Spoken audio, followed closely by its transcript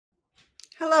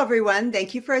Hello, everyone.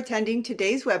 Thank you for attending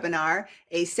today's webinar,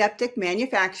 Aseptic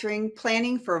Manufacturing,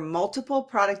 Planning for Multiple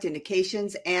Product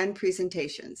Indications and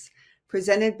Presentations,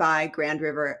 presented by Grand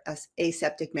River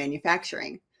Aseptic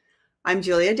Manufacturing. I'm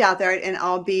Julia Douthart, and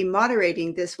I'll be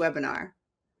moderating this webinar.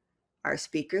 Our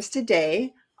speakers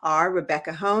today are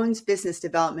Rebecca Hones, Business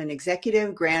Development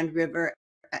Executive, Grand River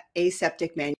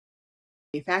Aseptic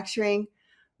Manufacturing,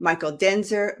 Michael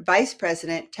Denzer, Vice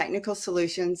President, Technical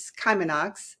Solutions,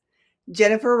 Kymanox,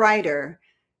 Jennifer Ryder,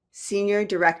 Senior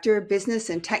Director, Business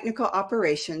and Technical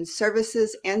Operations,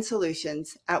 Services and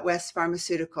Solutions at West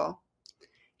Pharmaceutical.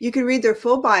 You can read their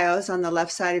full bios on the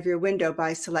left side of your window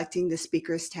by selecting the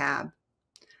Speakers tab.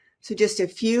 So just a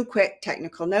few quick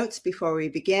technical notes before we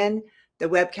begin. The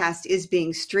webcast is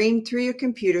being streamed through your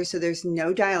computer, so there's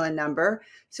no dial-in number.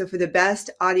 So for the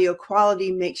best audio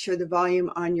quality, make sure the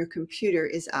volume on your computer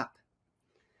is up.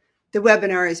 The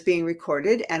webinar is being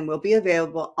recorded and will be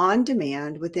available on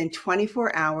demand within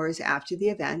 24 hours after the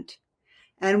event.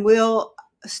 And we'll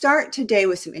start today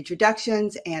with some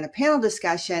introductions and a panel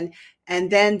discussion, and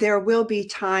then there will be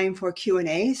time for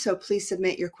Q&A. So please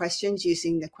submit your questions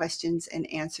using the Questions and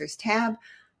Answers tab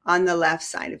on the left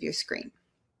side of your screen.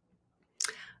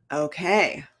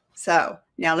 Okay, so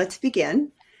now let's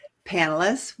begin.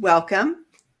 Panelists, welcome.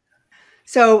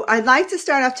 So I'd like to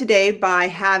start off today by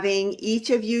having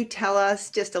each of you tell us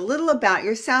just a little about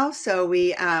yourself so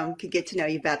we could get to know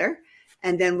you better.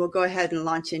 And then we'll go ahead and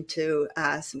launch into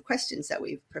some questions that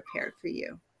we've prepared for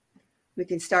you. We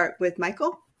can start with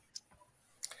Michael.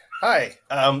 Hi,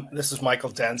 this is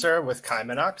Michael Denzer with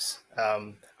Kymanox.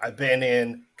 I've been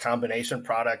in combination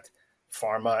product,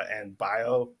 pharma, and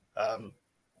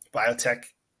biotech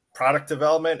product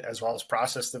development, as well as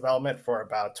process development for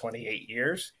about 28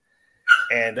 years.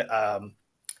 And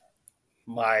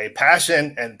my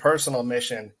passion and personal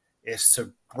mission is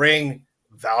to bring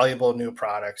valuable new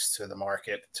products to the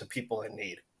market to people in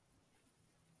need.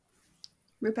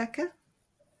 Rebecca?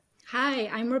 Hi,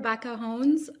 I'm Rebecca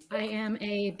Hones. I am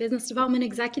a business development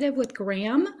executive with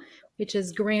GRAM, which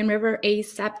is Grand River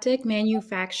Aseptic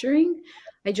Manufacturing.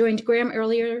 I joined GRAM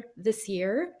earlier this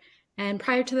year. And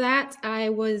prior to that, I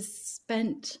was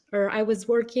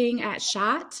working at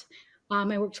SHOT.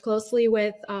 I worked closely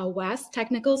with West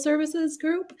Technical Services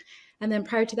Group. And then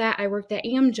prior to that, I worked at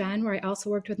Amgen, where I also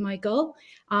worked with Michael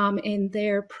in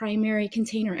their primary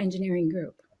container engineering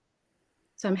group.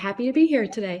 So I'm happy to be here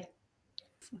today.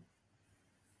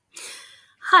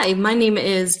 Hi, my name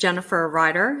is Jennifer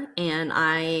Ryder, and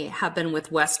I have been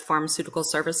with West Pharmaceutical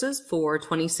Services for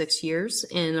 26 years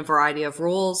in a variety of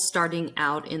roles, starting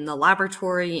out in the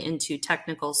laboratory, into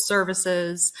technical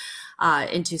services,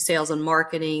 into sales and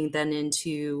marketing, then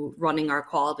into running our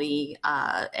quality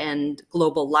and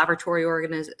global laboratory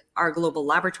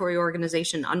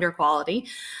organization under quality.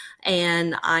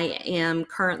 And I am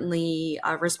currently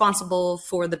responsible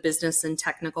for the business and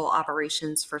technical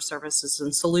operations for services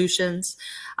and solutions.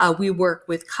 We work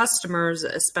with customers,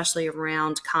 especially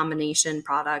around combination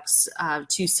products,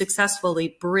 to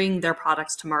successfully bring their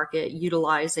products to market,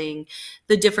 utilizing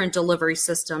the different delivery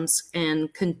systems and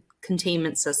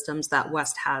containment systems that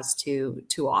West has to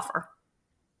offer.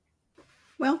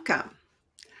 Welcome.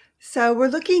 So we're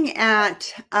looking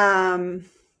at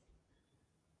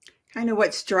kind of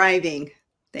what's driving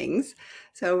things.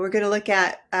 So we're going to look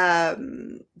at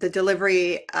the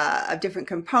delivery of different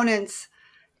components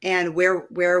and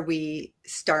where we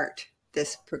start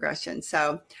this progression.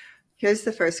 So here's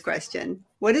the first question.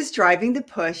 What is driving the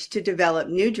push to develop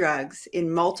new drugs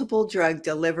in multiple drug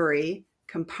delivery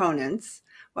components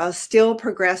while still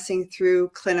progressing through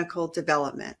clinical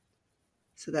development?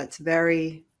 So that's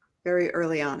very, very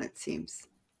early on, it seems.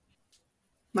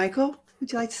 Michael,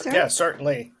 would you like to start? Yeah,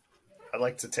 certainly. I'd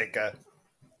like to take a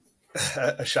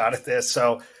shot at this.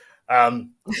 So,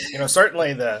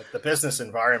 certainly the business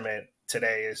environment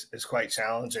today is quite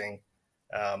challenging.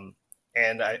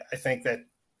 And I think that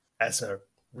as a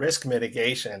risk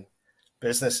mitigation,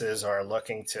 businesses are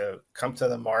looking to come to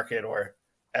the market or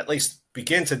at least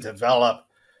begin to develop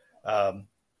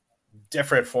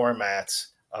different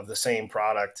formats of the same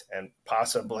product and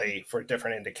possibly for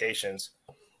different indications.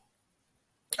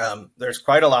 There's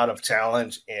quite a lot of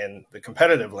challenge in the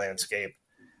competitive landscape,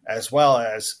 as well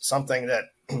as something that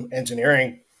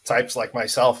engineering types like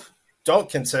myself don't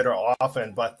consider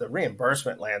often, but the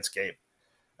reimbursement landscape,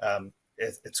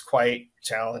 it's quite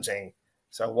challenging.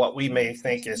 So what we may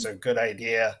think is a good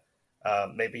idea,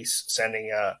 maybe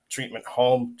sending a treatment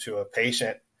home to a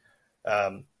patient,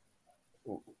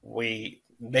 we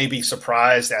may be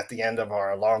surprised at the end of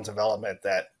our long development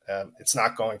that it's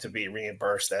not going to be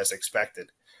reimbursed as expected.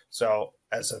 So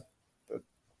as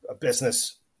a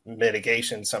business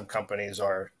mitigation, some companies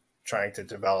are trying to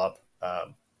develop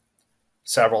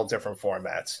several different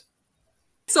formats.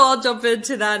 So I'll jump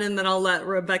into that, and then I'll let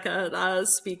Rebecca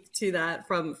speak to that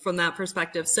from that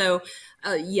perspective. So,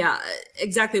 yeah,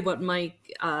 exactly what Mike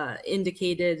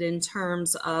indicated in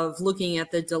terms of looking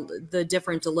at the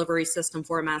different delivery system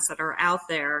formats that are out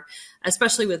there,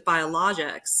 especially with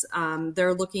biologics.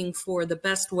 They're looking for the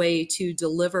best way to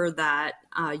deliver that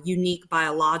unique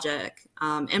biologic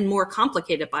and more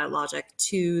complicated biologic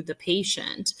to the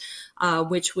patient,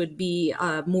 which would be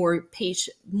more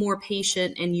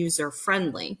patient and user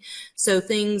friendly. So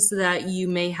things that you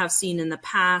may have seen in the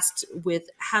past with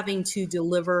having to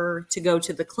deliver, to go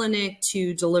to the clinic,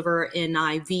 to deliver in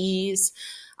IVs.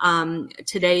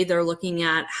 Today, they're looking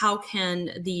at how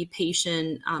can the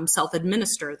patient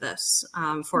self-administer this,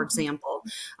 for example,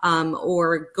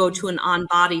 or go to an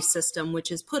on-body system,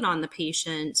 which is put on the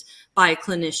patient by a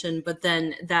clinician, but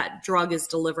then that drug is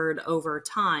delivered over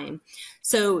time.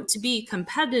 So to be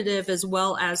competitive as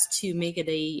well as to make it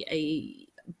a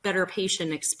better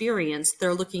patient experience,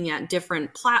 they're looking at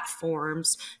different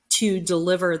platforms to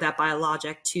deliver that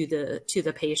biologic to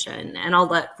the patient. And I'll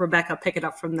let Rebecca pick it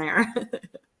up from there.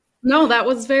 No, that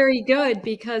was very good,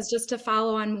 because just to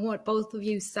follow on what both of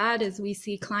you said is we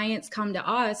see clients come to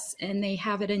us and they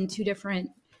have it in two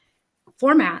different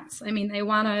formats. I mean, they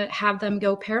want to have them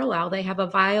go parallel. They have a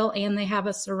vial and they have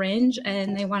a syringe,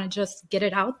 and they want to just get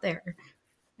it out there.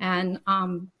 And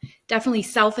definitely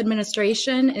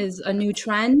self-administration is a new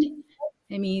trend.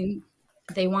 I mean,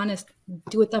 they want to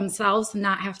do it themselves and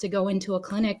not have to go into a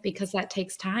clinic, because that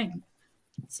takes time.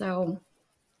 So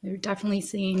we're definitely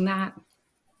seeing that.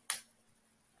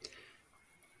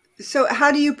 So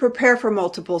how do you prepare for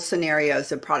multiple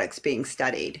scenarios of products being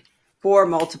studied for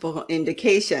multiple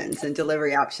indications and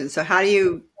delivery options? So how do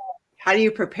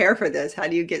you prepare for this? How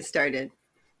do you get started?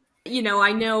 You know,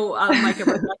 I know Mike and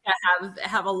Rebecca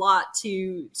have a lot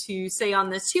to say on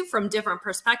this too, from different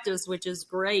perspectives, which is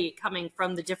great, coming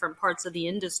from the different parts of the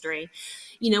industry.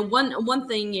 You know, one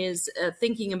thing is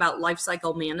thinking about life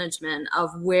cycle management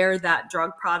of where that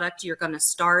drug product you're going to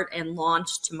start and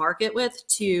launch to market with,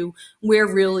 to where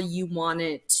really you want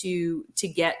it to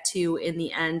get to in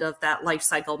the end of that life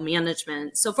cycle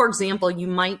management. So, for example, you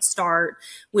might start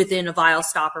within a vial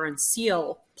stopper and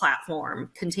seal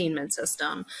platform containment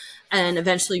system, and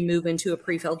eventually move into a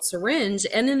pre-filled syringe,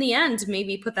 and in the end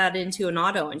maybe put that into an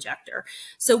auto injector.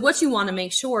 So what you want to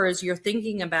make sure is you're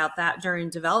thinking about that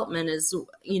during development is,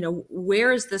 you know,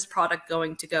 where is this product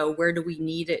going to go? Where do we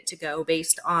need it to go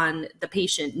based on the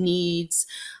patient needs,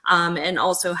 and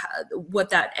also what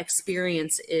that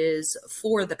experience is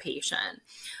for the patient.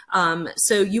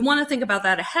 So you want to think about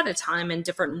that ahead of time, and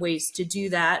different ways to do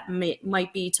that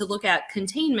might be to look at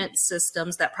containment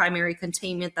systems, that primary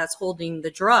containment that's holding the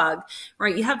drug,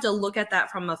 right? You have to look at that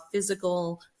from a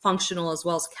physical, functional, as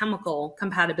well as chemical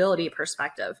compatibility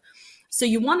perspective. So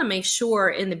you want to make sure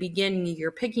in the beginning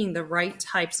you're picking the right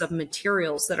types of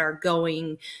materials that are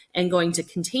going to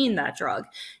contain that drug.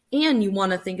 And you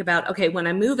want to think about, okay, when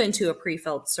I move into a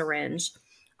pre-filled syringe,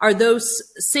 are those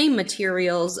same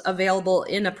materials available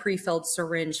in a pre-filled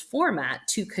syringe format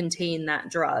to contain that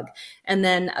drug? And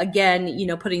then again, you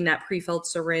know, putting that pre-filled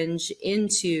syringe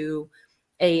into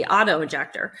a auto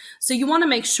injector. So you want to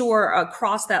make sure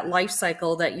across that life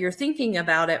cycle that you're thinking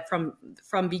about it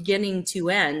from beginning to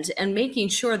end, and making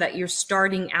sure that you're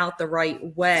starting out the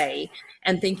right way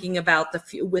and thinking about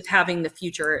with having the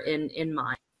future in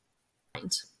mind.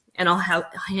 And I'll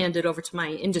hand it over to my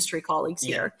industry colleagues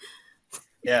here.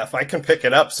 Yeah, if I can pick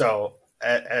it up. So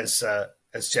as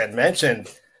Jen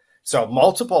mentioned, so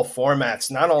multiple formats.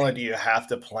 Not only do you have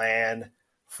to plan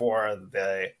for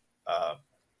the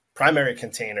primary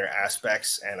container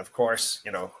aspects, and of course,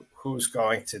 you know, who's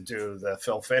going to do the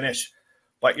fill finish,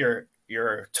 but your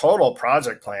total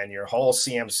project plan, your whole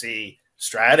CMC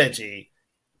strategy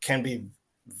can be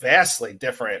vastly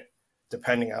different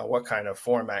depending on what kind of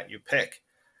format you pick.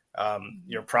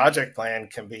 Your project plan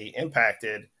can be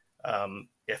impacted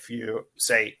if you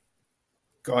say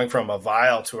going from a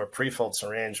vial to a pre-filled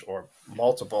syringe, or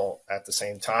multiple at the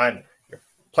same time. Your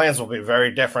plans will be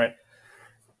very different.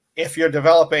 If you're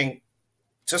developing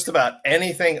just about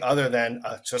anything other than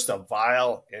just a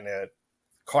vial in a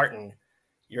carton,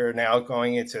 you're now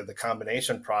going into the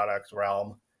combination product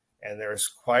realm, and there's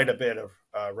quite a bit of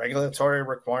regulatory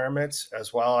requirements,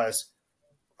 as well as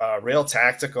real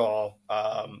tactical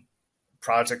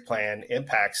project plan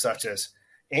impacts, such as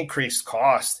increased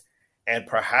cost and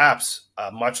perhaps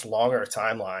a much longer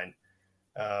timeline.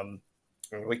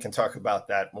 We can talk about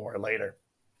that more later.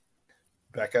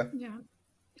 Becca? Yeah.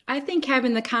 I think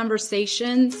having the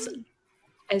conversations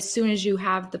as soon as you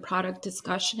have the product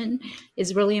discussion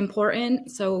is really important,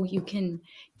 so you can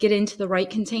get into the right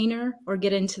container or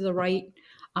get into the right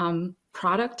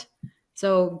product.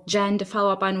 So Jen, to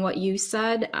follow up on what you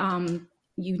said,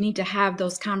 you need to have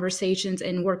those conversations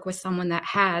and work with someone that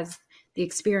has the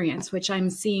experience, which I'm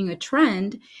seeing a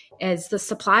trend as the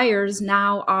suppliers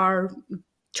now are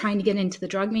trying to get into the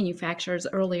drug manufacturers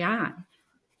early on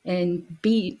and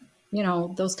be,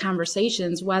 those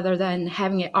conversations rather than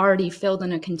having it already filled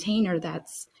in a container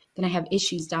that's going to have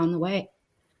issues down the way.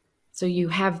 So you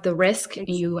have the risk, and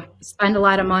you spend a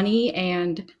lot of money,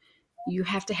 and you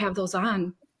have to have those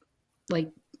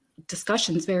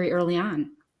discussions very early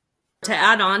on. To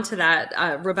add on to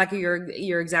that, Rebecca,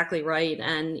 you're exactly right.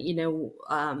 And,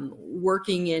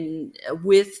 working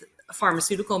with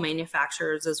pharmaceutical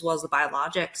manufacturers as well as the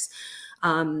biologics,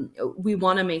 we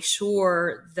want to make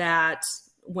sure that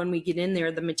when we get in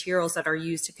there, the materials that are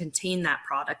used to contain that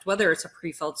product, whether it's a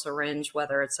pre-filled syringe,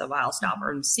 whether it's a vial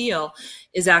stopper and seal,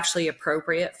 is actually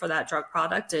appropriate for that drug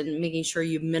product, and making sure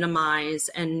you minimize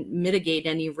and mitigate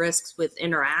any risks with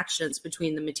interactions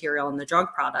between the material and the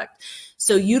drug product.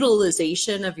 So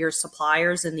utilization of your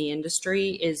suppliers in the industry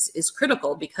is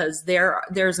critical, because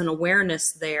there's an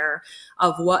awareness there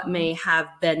of what may have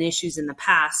been issues in the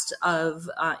past of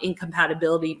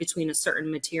incompatibility between a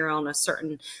certain material and a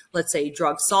certain, let's say,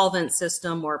 drug solvent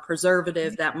system or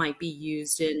preservative that might be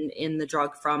used in the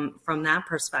drug from that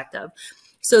perspective.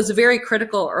 So it's very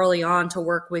critical early on to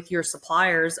work with your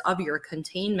suppliers of your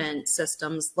containment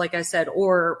systems, like I said,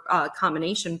 or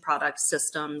combination product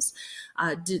systems,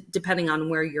 depending on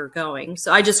where you're going.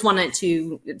 So I just wanted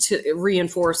to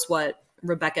reinforce what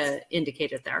Rebecca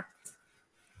indicated there.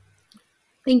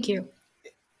 Thank you.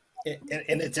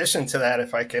 In addition to that,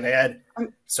 if I can add,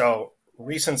 so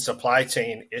recent supply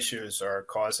chain issues are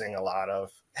causing a lot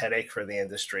of headache for the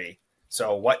industry.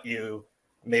 So what you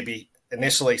maybe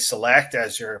initially select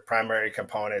as your primary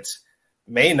components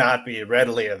may not be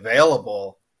readily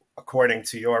available according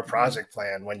to your project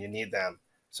plan when you need them.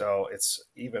 So it's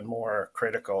even more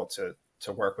critical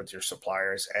to work with your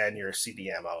suppliers and your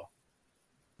CDMO.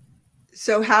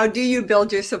 So how do you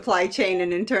build your supply chain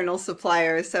and internal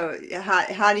suppliers? So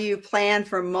how do you plan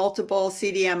for multiple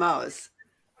CDMOs?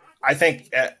 I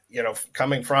think,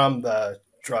 coming from the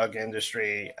drug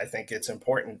industry, I think it's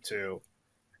important to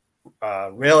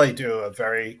really do a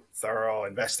very thorough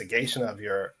investigation of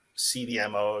your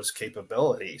CDMO's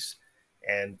capabilities,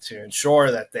 and to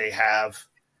ensure that they have,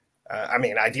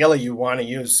 ideally you want to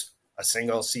use a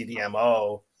single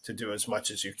CDMO to do as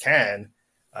much as you can.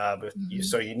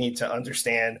 So you need to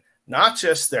understand not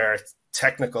just their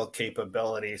technical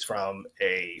capabilities from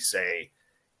a, say,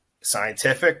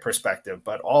 scientific perspective,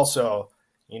 but also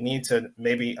you need to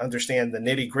maybe understand the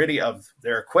nitty-gritty of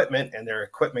their equipment and their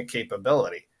equipment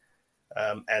capability.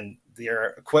 And their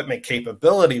equipment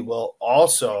capability will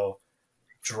also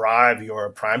drive your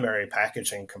primary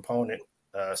packaging component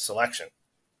selection.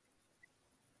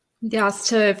 Yes,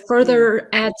 to further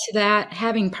add to that,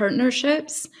 having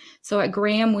partnerships. So at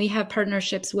Graham, we have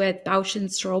partnerships with Bausch and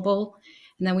Strobel,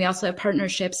 and then we also have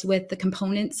partnerships with the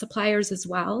component suppliers as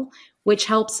well, which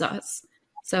helps us.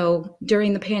 So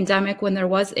during the pandemic, when there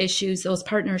was issues, those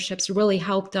partnerships really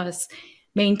helped us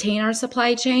maintain our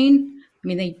supply chain.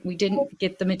 We didn't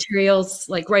get the materials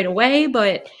right away,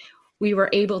 but we were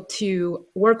able to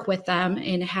work with them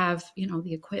and have,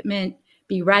 the equipment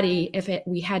be ready if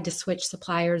we had to switch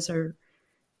suppliers or,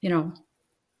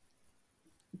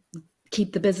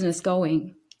 keep the business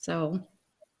going. So.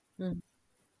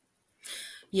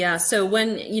 Yeah. So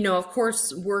when, of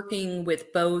course, working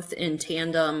with both in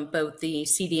tandem, both the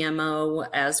CDMO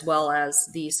as well as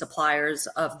the suppliers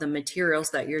of the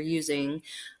materials that you're using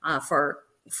for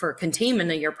containment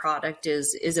of your product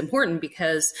is important,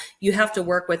 because you have to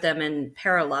work with them in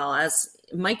parallel. As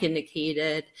Mike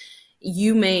indicated,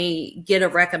 you may get a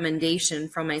recommendation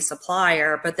from a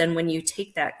supplier, but then when you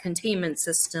take that containment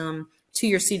system to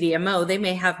your CDMO, they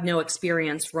may have no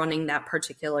experience running that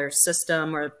particular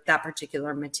system or that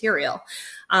particular material.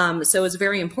 So it's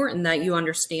very important that you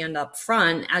understand up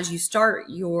front as you start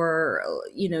your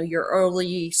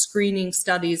early screening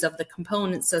studies of the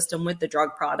component system with the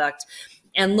drug product,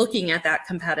 and looking at that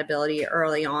compatibility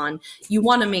early on. You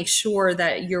want to make sure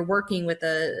that you're working with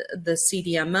the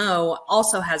CDMO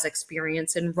also has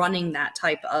experience in running that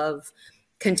type of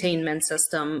containment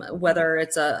system, whether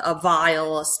it's a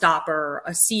vial, a stopper,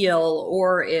 a seal,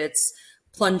 or it's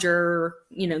plunger,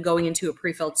 going into a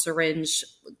pre-filled syringe,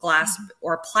 glass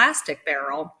or plastic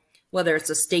barrel, whether it's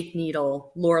a stake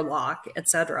needle, lure lock,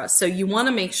 etc. So you want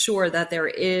to make sure that there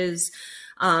is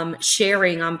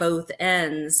sharing on both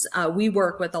ends. We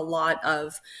work with a lot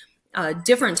of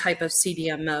different type of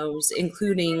CDMOs,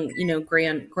 including,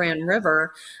 Grand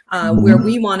River, where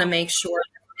we want to make sure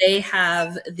that they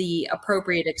have the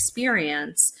appropriate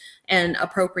experience and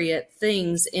appropriate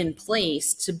things in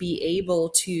place to be able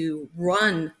to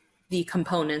run the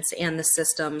components and the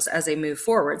systems as they move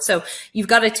forward. So you've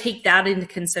got to take that into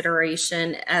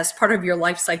consideration as part of your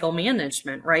life cycle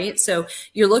management, right? So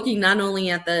you're looking not only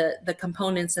at the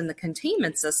components and the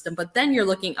containment system, but then you're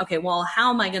looking, okay, well,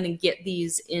 how am I going to get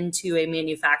these into a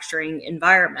manufacturing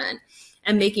environment,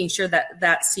 and making sure that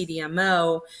that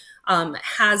CDMO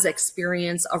has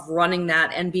experience of running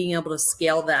that and being able to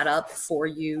scale that up for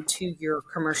you to your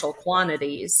commercial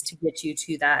quantities to get you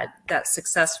to that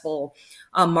successful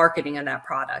marketing of that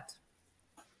product.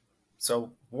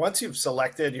 So once you've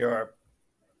selected your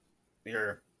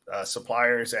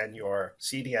suppliers and your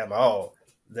CDMO,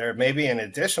 there may be an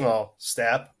additional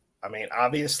step. I mean,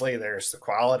 obviously there's the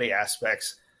quality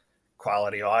aspects,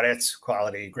 quality audits,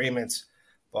 quality agreements,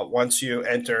 but once you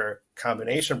enter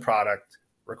combination product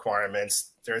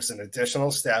requirements, there's an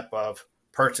additional step of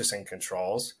purchasing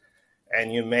controls,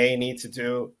 and you may need to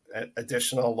do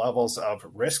additional levels of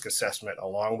risk assessment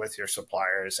along with your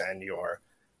suppliers and your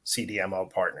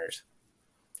CDMO partners.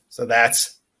 So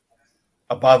that's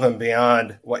above and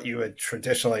beyond what you would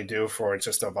traditionally do for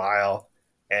just a vial,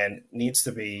 and needs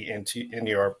to be in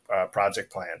your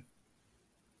project plan.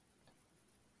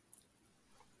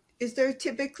 Is there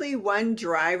typically one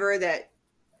driver that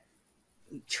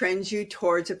trends you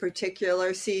towards a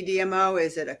particular CDMO?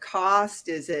 Is it a cost?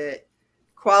 Is it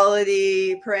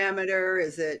quality parameter?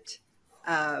 Is it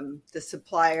the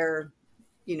supplier,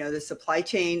 the supply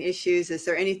chain issues? Is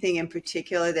there anything in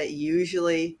particular that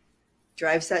usually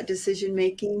drives that decision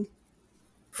making?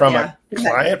 From a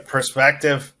client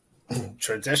perspective,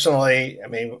 traditionally, I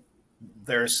mean,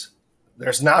 there's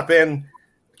not been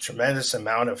a tremendous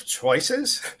amount of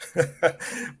choices,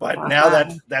 but now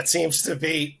that seems to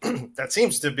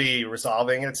be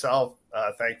resolving itself,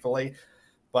 thankfully.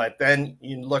 But then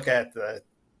you look at the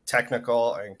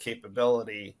technical and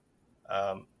capability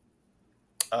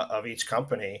of each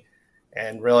company,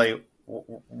 and really,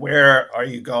 where are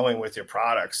you going with your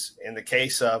products? In the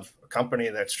case of a company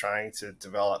that's trying to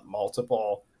develop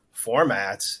multiple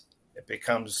formats, it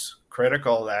becomes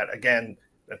critical that, again,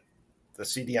 the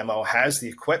CDMO has the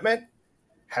equipment,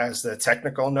 has the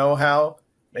technical know-how,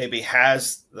 maybe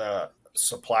has the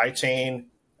supply chain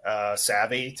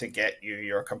savvy to get you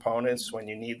your components when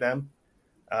you need them.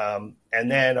 And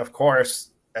then, of course,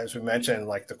 as we mentioned,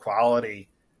 like the quality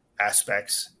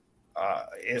aspects,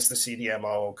 is the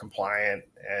CDMO compliant,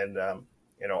 and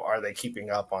are they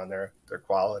keeping up on their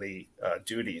quality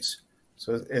duties?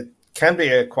 So it can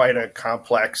be quite a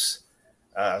complex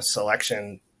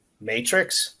selection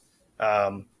matrix,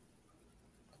 and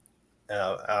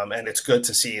it's good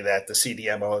to see that the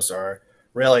CDMOs are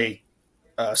really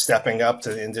stepping up to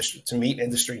the industry to meet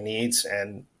industry needs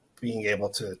and being able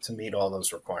to meet all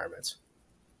those requirements.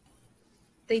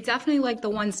 They definitely like the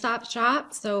one-stop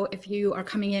shop. So if you are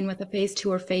coming in with a phase 2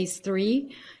 or phase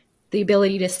 3, the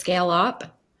ability to scale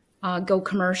up, go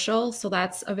commercial. So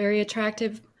that's a very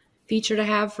attractive feature to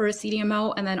have for a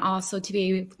CDMO. And then also to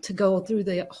be able to go through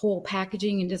the whole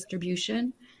packaging and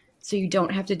distribution. So you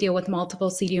don't have to deal with multiple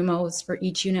CDMOs for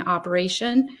each unit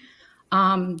operation.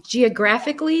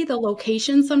 Geographically, the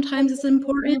location sometimes is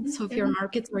important. So if your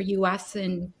markets are US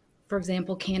and, for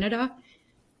example, Canada,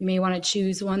 you may want to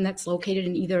choose one that's located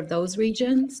in either of those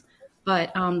regions.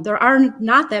 But there are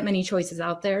not that many choices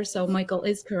out there. So Michael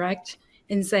is correct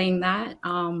in saying that.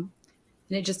 And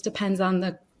it just depends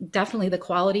on definitely the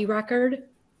quality record,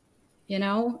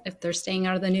 if they're staying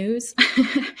out of the news.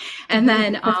 And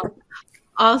then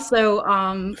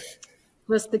also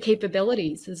list the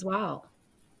capabilities as well.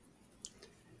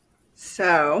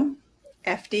 So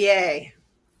FDA.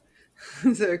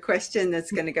 So a question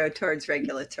that's going to go towards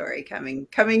regulatory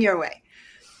coming your way.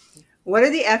 What are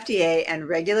the FDA and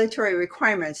regulatory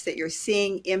requirements that you're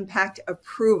seeing impact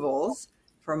approvals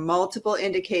for multiple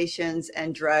indications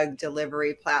and drug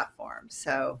delivery platforms?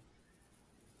 So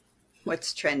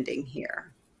what's trending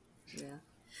here? Yeah.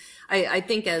 I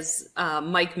think, as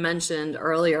Mike mentioned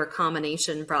earlier,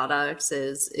 combination products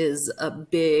is a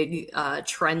big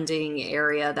trending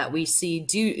area that we see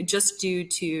due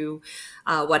to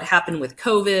what happened with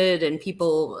COVID and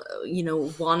people,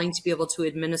 wanting to be able to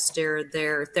administer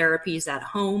their therapies at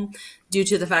home due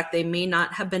to the fact they may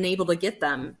not have been able to get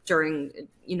them during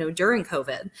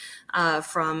COVID,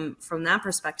 from that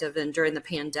perspective and during the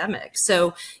pandemic.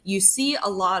 So you see a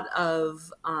lot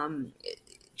of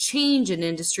change in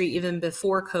industry even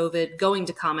before COVID, going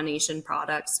to combination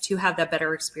products to have that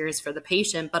better experience for the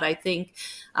patient. But I think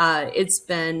it's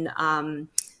been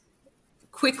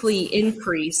quickly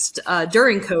increased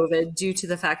during COVID due to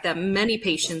the fact that many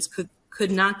patients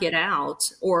could not get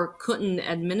out or couldn't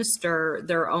administer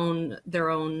their own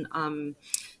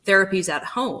therapies at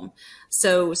home.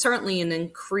 So certainly an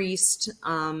increased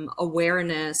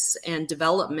awareness and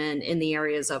development in the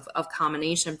areas of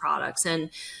combination products.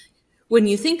 And when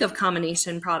you think of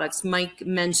combination products, Mike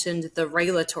mentioned the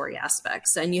regulatory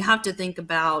aspects, and you have to think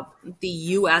about the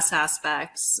U.S.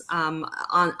 aspects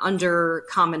under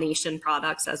combination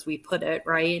products, as we put it,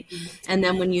 right? Mm-hmm. And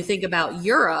then when you think about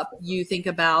Europe, you think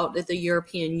about the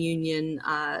European Union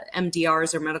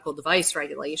MDRs, or medical device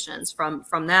regulations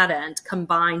from that end,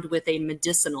 combined with a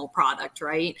medicinal product,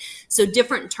 right? So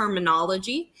different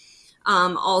terminology.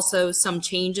 Also some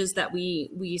changes that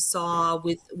we saw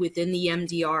within the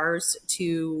MDRs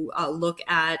to look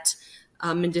at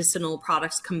medicinal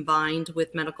products combined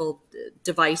with medical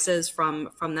devices from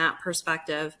that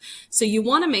perspective. So you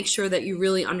want to make sure that you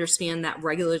really understand that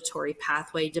regulatory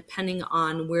pathway depending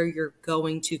on where you're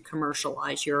going to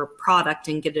commercialize your product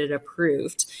and get it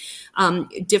approved.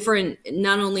 Different,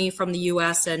 not only from the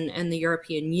US and the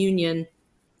European Union,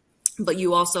 but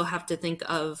you also have to think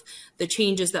of the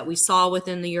changes that we saw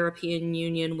within the European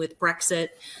Union with Brexit,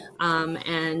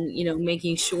 and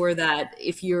making sure that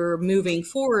if you're moving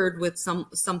forward with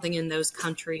something in those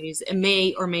countries, it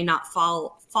may or may not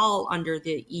fall under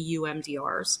the EU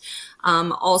MDRs.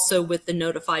 Also with the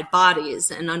notified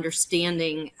bodies and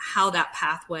understanding how that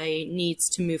pathway needs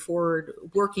to move forward,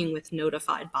 working with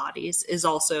notified bodies is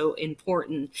also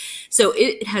important. So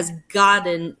it has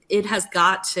gotten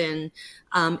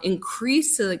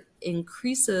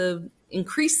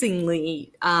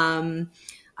increasingly,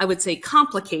 I would say,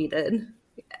 complicated,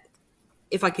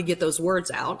 if I could get those words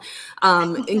out,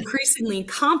 increasingly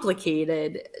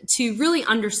complicated to really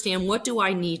understand what do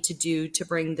I need to do to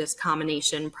bring this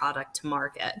combination product to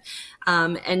market.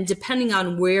 And depending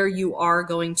on where you are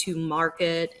going to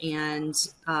market and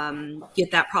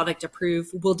get that product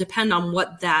approved will depend on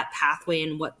what that pathway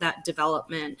and what that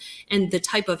development and the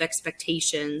type of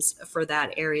expectations for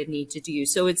that area need to do.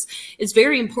 So it's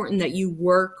very important that you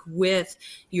work with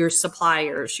your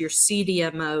suppliers, your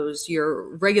CDMOs,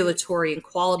 your regulatory and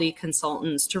quality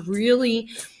consultants to really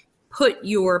put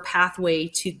your pathway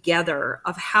together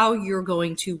of how you're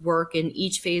going to work in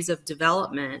each phase of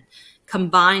development,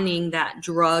 combining that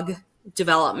drug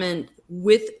development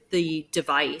with the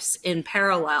device in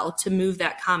parallel to move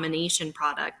that combination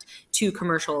product to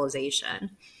commercialization.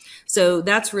 So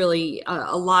that's really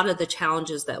a lot of the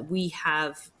challenges that we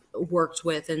have worked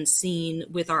with and seen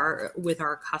with our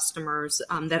customers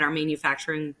that are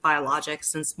manufacturing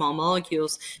biologics and small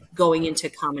molecules going into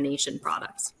combination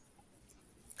products.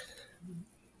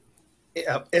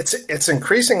 Yeah, it's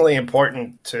increasingly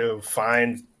important to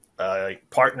find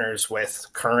partners with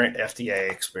current FDA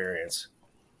experience.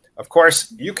 Of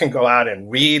course, you can go out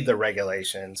and read the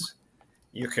regulations.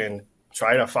 You can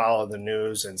try to follow the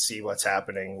news and see what's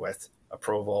happening with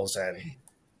approvals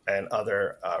and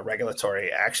other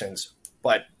regulatory actions.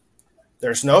 But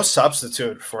there's no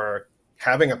substitute for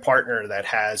having a partner that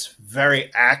has very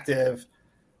active,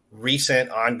 recent,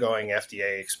 ongoing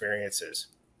FDA experiences.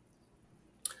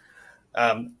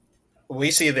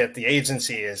 We see that the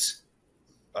agency is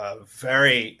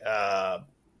very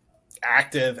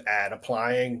active at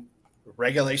applying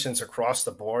regulations across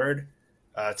the board,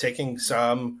 taking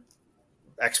some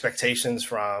expectations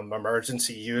from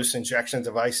emergency use injection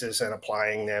devices and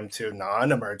applying them to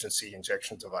non-emergency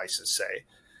injection devices, say.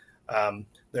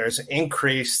 There's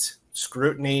increased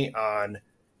scrutiny on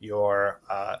your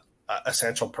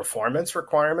essential performance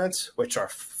requirements, which are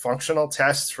functional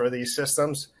tests for these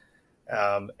systems.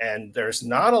 And there's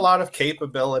not a lot of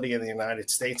capability in the United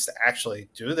States to actually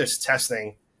do this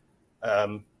testing,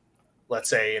 let's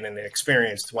say, in an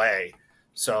experienced way.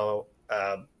 So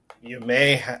you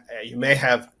may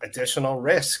have additional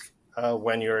risk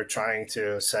when you're trying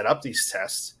to set up these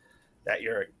tests that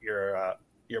your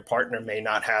partner may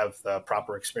not have the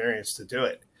proper experience to do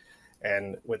it.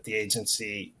 And with the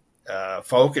agency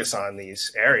focus on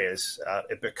these areas,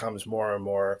 it becomes more and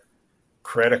more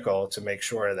critical to make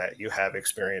sure that you have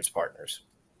experienced partners.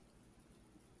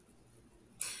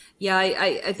 Yeah,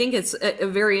 I think it's a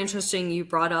very interesting you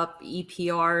brought up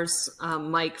EPRs,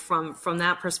 Mike, from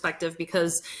that perspective,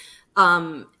 because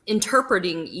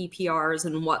interpreting EPRs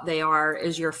and what they are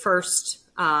is your first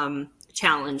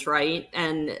challenge, right?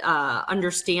 And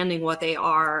understanding what they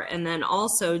are, and then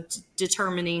also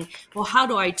determining, well, how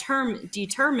do I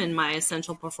determine my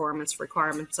essential performance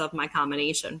requirements of my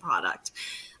combination product?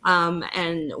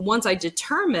 And once I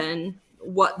determine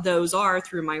what those are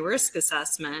through my risk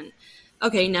assessment,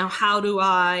 okay, now how do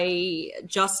I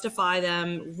justify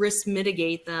them, risk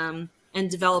mitigate them, and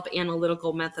develop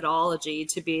analytical methodology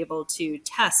to be able to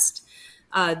test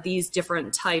these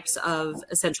different types of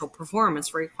essential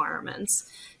performance requirements.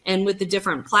 And with the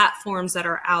different platforms that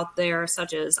are out there,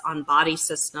 such as on-body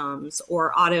systems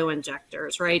or auto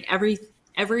injectors, right?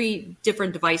 Every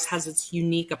different device has its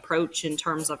unique approach in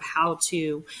terms of how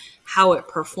it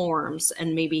performs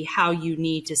and maybe how you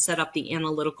need to set up the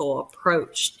analytical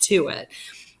approach to it.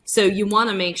 So you want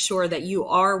to make sure that you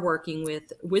are working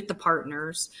with the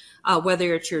partners,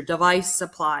 whether it's your device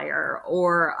supplier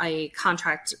or a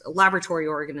contract laboratory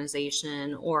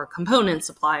organization or component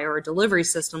supplier or delivery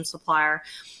system supplier,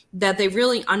 that they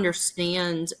really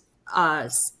understand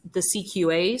the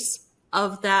CQAs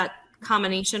of that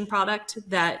combination product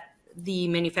that the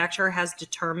manufacturer has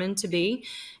determined to be.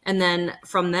 And then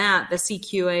from that, the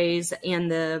CQAs and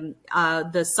the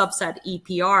subset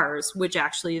EPRs, which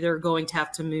actually they're going to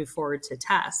have to move forward to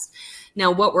test. Now,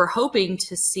 what we're hoping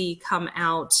to see come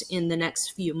out in the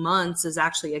next few months is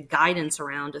actually a guidance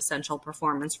around essential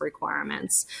performance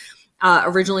requirements.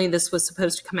 Originally, this was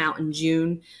supposed to come out in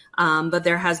June, but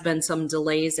there has been some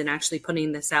delays in actually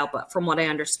putting this out. But from what I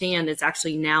understand, it's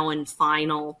actually now in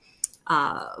final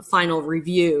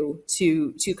review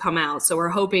to come out. So we're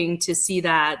hoping to see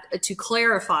that to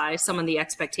clarify some of the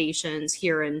expectations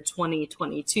here in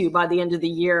 2022 by the end of the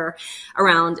year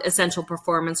around essential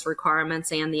performance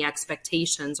requirements and the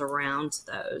expectations around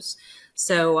those.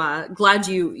 So glad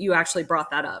you actually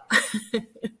brought that up.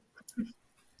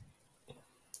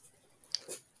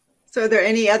 So are there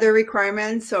any other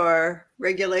requirements or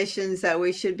regulations that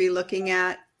we should be looking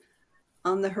at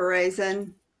on the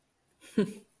horizon?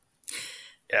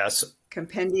 Yes.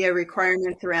 Compendia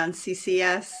requirements around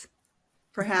CCS,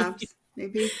 perhaps,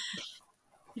 maybe?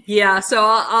 Yeah, so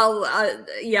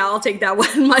I'll take that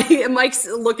one. Mike's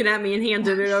looking at me and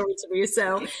handed it over to me.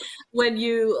 So when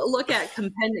you look at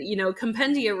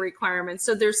compendia requirements,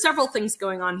 so there's several things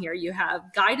going on here. You have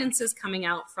guidances coming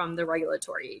out from the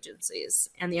regulatory agencies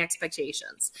and the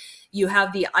expectations. You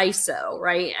have the ISO,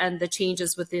 right? And the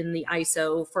changes within the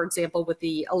ISO, for example, with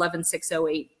the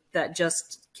 11608 that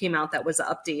just came out that was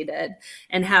updated,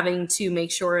 and having to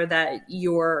make sure that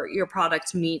your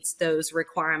product meets those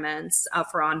requirements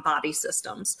for on-body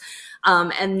systems.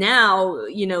 And now,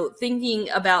 thinking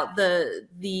about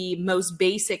the most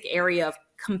basic area of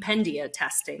compendia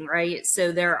testing, right?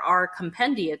 So there are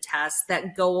compendia tests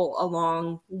that go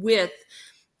along with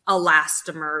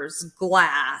elastomers,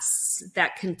 glass,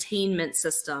 that containment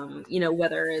system,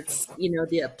 whether it's,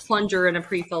 the plunger in a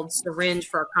pre-filled syringe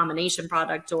for a combination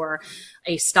product or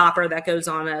a stopper that goes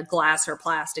on a glass or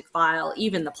plastic vial,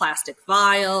 even the plastic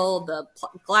vial, the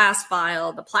glass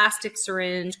vial, the plastic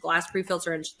syringe, glass pre-filled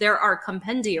syringe. There are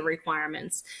compendia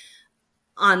requirements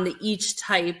on each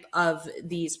type of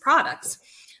these products.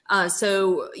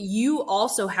 So you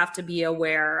also have to be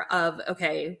aware of,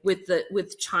 okay,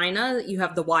 with China, you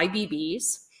have the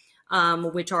YBBs,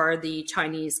 which are the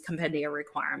Chinese compendia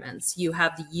requirements. You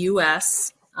have the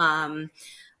US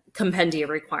compendia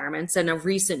requirements, and a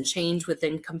recent change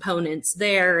within components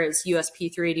there is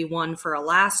USP 381 for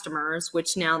elastomers,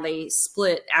 which now they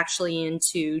split actually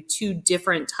into two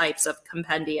different types of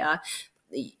compendia.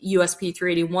 USP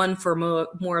 381 for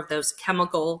more of those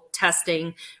chemical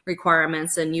testing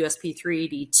requirements, and USP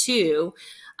 382,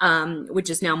 which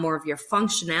is now more of your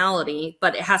functionality,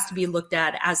 but it has to be looked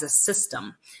at as a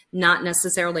system, not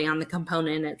necessarily on the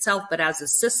component itself, but as a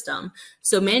system.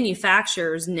 So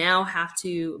manufacturers now have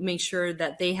to make sure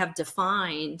that they have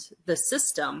defined the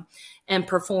system and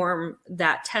perform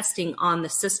that testing on the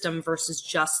system versus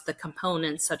just the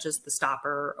components, such as the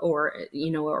stopper or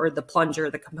the plunger,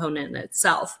 the component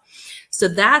itself. So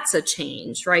that's a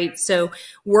change, right? So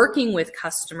working with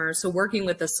customers, so working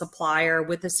with a supplier,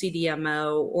 with a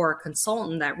CDMO or a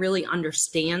consultant that really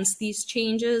understands these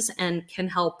changes and can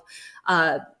help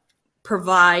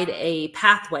provide a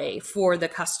pathway for the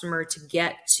customer to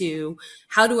get to,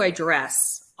 how do I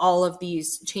address all of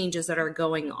these changes that are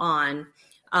going on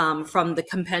from the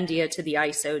compendia to the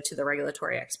ISO to the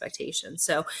regulatory expectations.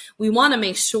 So we want to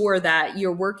make sure that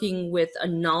you're working with a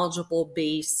knowledgeable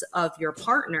base of your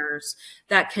partners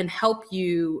that can help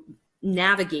you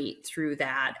navigate through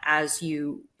that as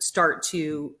you start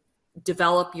to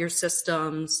develop your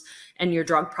systems and your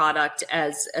drug product,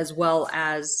 as well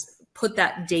as put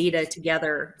that data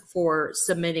together for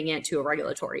submitting it to a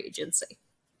regulatory agency.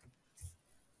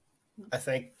 I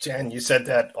think, Jen, you said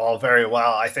that all very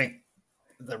well. I think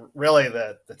the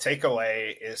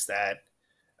takeaway is that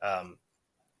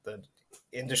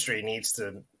industry needs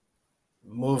to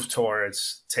move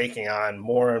towards taking on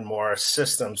more and more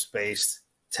systems-based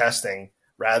testing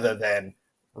rather than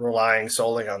relying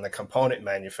solely on the component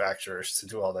manufacturers to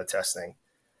do all the testing.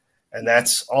 And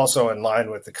that's also in line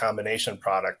with the combination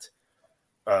product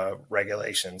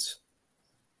regulations.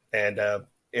 And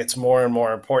it's more and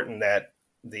more important that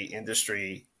the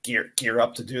industry gear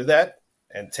up to do that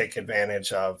and take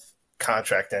advantage of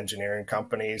contract engineering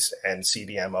companies and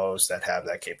CDMOs that have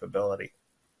that capability.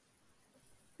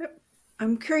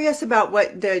 I'm curious about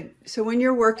so when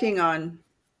you're working on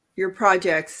your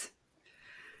projects,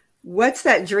 what's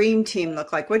that dream team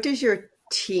look like? What does your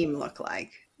team look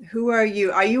like? Who are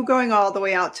you? Are you going all the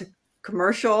way out to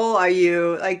commercial? Are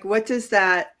you like,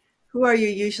 who are you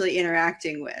usually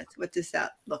interacting with? What does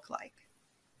that look like?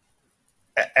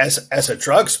 As a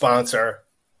drug sponsor,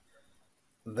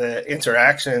 the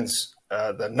interactions,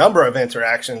 the number of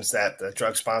interactions that the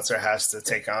drug sponsor has to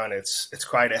take on, it's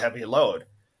quite a heavy load.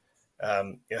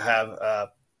 You have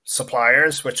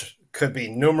suppliers, which could be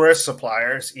numerous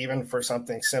suppliers, even for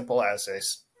something simple as a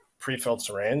pre-filled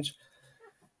syringe.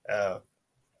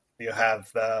 You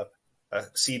have the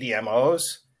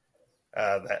CDMOs,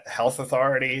 the health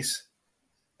authorities,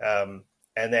 and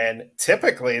then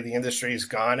typically the industry's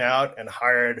gone out and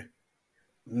hired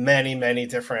many, many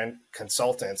different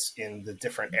consultants in the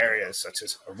different areas, such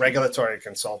as a regulatory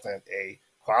consultant, a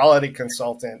quality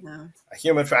consultant, a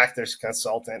human factors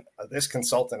consultant, this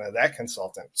consultant, and that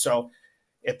consultant. So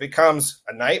it becomes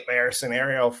a nightmare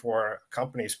scenario for a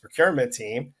company's procurement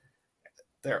team.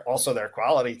 They're also their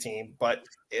quality team, but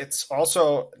it's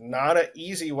also not an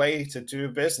easy way to do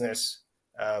business.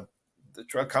 The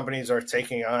drug companies are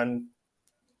taking on,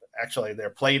 actually, their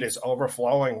plate is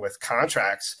overflowing with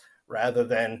contracts rather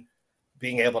than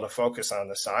being able to focus on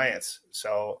the science.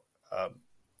 So,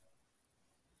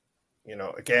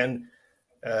 again,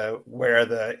 where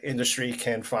the industry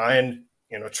can find,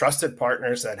 trusted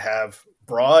partners that have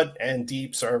broad and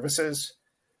deep services,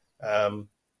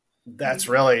 that's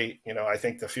really, I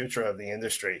think the future of the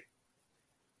industry.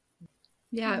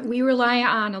 Yeah, we rely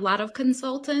on a lot of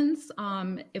consultants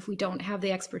if we don't have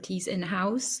the expertise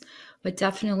in-house, but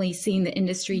definitely seeing the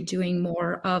industry doing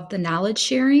more of the knowledge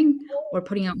sharing or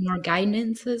putting out more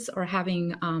guidances or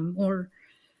having more,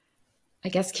 I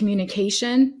guess,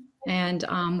 communication. And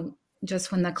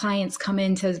just when the clients come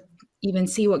in to even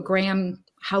see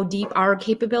how deep our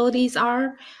capabilities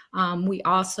are, we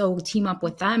also team up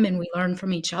with them and we learn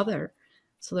from each other.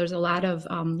 So there's a lot of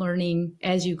learning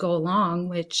as you go along,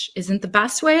 which isn't the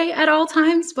best way at all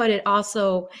times, but it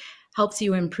also helps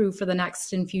you improve for the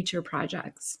next and future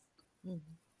projects.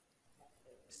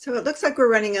 So it looks like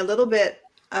we're running a little bit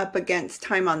up against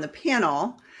time on the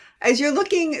panel. As you're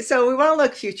looking, so we want to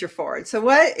look future forward. So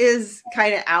what is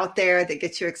kind of out there that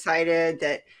gets you excited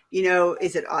that,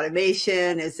 is it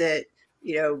automation? Is it,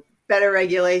 better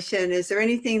regulation? Is there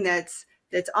anything that's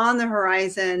on the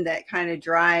horizon that kind of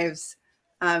drives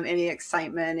any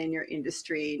excitement in your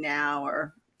industry now,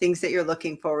 or things that you're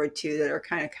looking forward to that are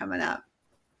kind of coming up?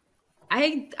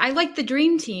 I like the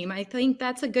dream team. I think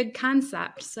that's a good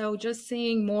concept. So just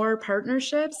seeing more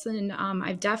partnerships, and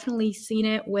I've definitely seen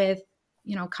it with,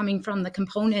 coming from the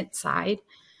component side.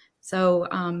 So,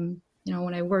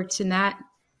 when I worked in that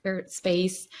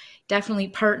space, definitely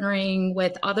partnering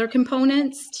with other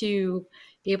components to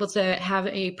be able to have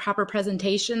a proper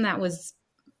presentation that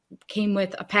came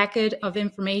with a packet of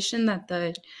information that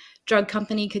the drug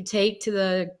company could take to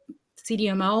the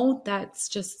CDMO. That's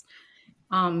just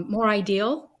more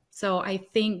ideal. So I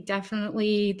think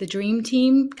definitely the dream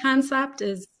team concept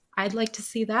I'd like to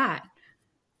see that,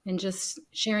 and just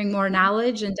sharing more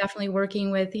knowledge and definitely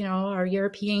working with, our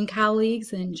European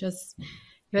colleagues, and just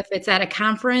if it's at a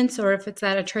conference or if it's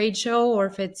at a trade show or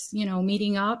if it's,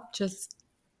 meeting up, just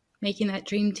making that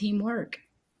dream team work.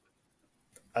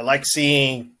 I like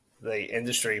seeing the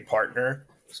industry partner.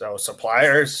 So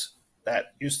suppliers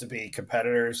that used to be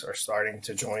competitors are starting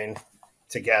to join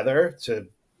together to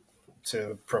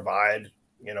provide,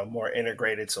 more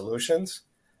integrated solutions.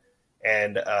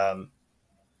 And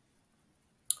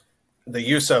the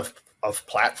use of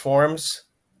platforms.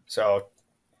 So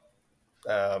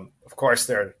of course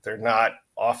they're not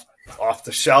off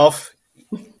the shelf.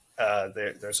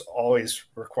 There's always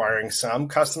requiring some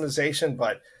customization,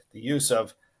 but the use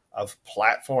of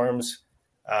platforms,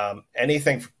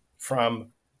 anything from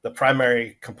the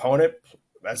primary component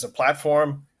as a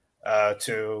platform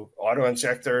to auto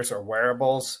injectors or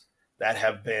wearables that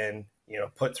have been,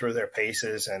 put through their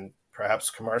paces and perhaps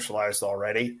commercialized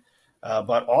already.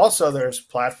 But also there's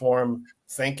platform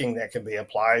thinking that can be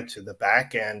applied to the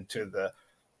back end, to the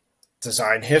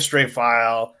design history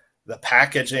file, the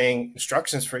packaging,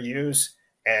 instructions for use,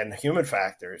 and human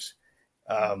factors.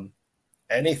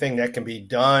 Anything that can be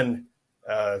done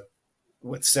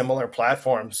with similar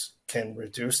platforms can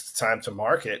reduce the time to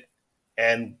market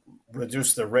and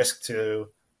reduce the risk to,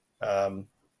 the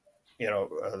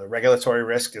regulatory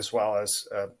risk, as well as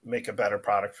make a better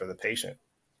product for the patient.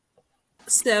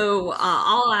 So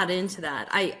I'll add into that.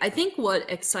 I think what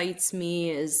excites me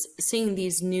is seeing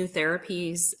these new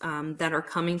therapies that are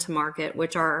coming to market,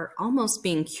 which are almost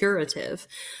being curative.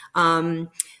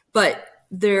 But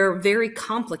they're very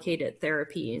complicated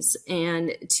therapies,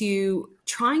 and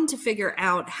trying to figure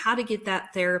out how to get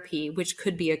that therapy, which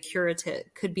could be a cure,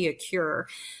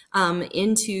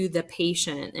 into the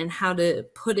patient, and how to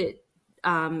put it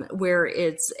where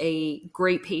it's a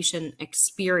great patient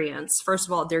experience. First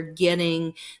of all, they're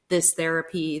getting this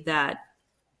therapy that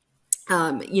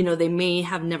they may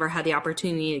have never had the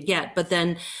opportunity to get, but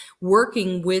then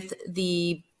working with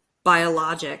the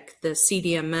biologic, the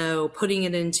CDMO, putting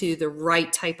it into the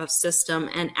right type of system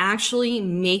and actually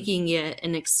making it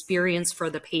an experience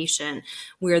for the patient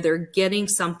where they're getting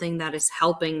something that is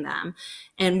helping them,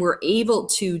 and we're able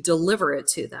to deliver it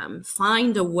to them,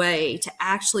 find a way to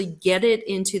actually get it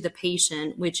into the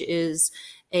patient, which is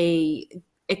a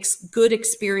good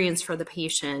experience for the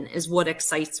patient, is what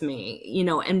excites me,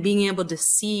 and being able to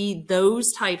see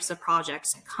those types of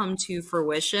projects come to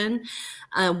fruition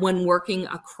when working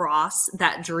across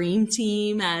that dream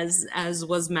team, as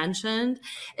was mentioned,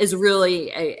 is really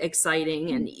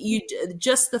exciting. And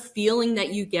just the feeling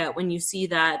that you get when you see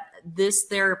that this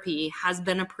therapy has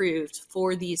been approved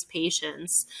for these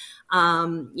patients,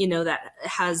 that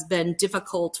has been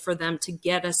difficult for them to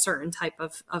get a certain type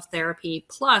of therapy.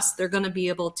 Plus, they're going to be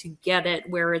able to get it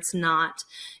where it's not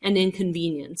an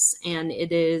inconvenience, and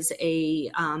it is a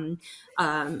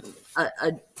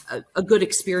good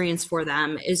experience for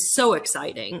them, is so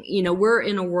exciting. We're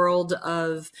in a world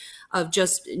of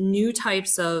just new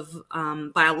types of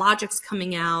biologics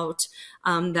coming out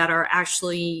that are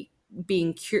actually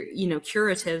being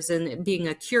curatives and being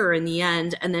a cure in the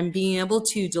end, and then being able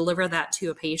to deliver that to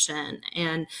a patient,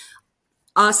 and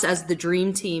us as the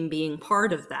dream team being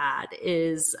part of that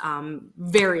is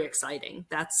very exciting.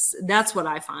 That's what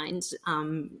I find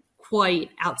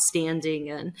quite outstanding,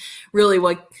 and really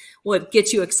what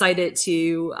gets you excited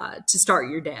to start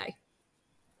your day.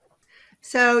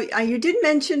 So you did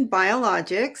mention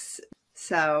biologics.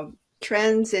 So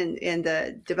trends in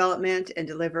the development and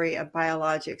delivery of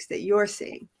biologics that you're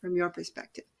seeing from your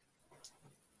perspective.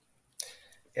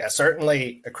 Yeah,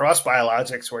 certainly across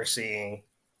biologics, we're seeing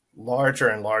larger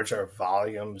and larger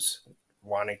volumes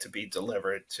wanting to be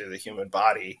delivered to the human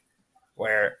body,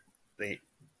 where there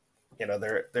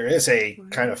is a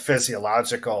kind of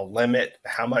physiological limit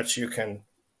how much you can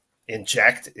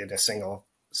inject in a single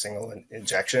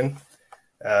injection.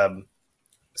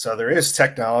 So there is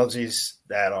technologies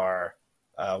that are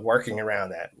working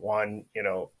around that. One,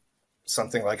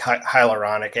 something like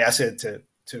hyaluronic acid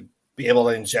to be able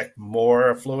to inject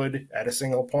more fluid at a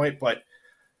single point. But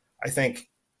I think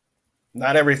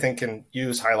not everything can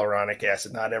use hyaluronic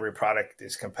acid. Not every product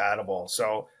is compatible.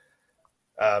 So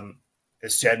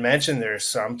as Jed mentioned, there's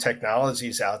some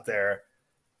technologies out there,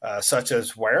 such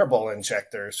as wearable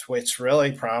injectors, which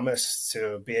really promise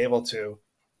to be able to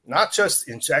not just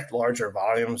inject larger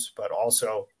volumes, but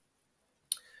also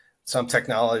some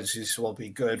technologies will be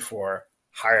good for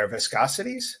higher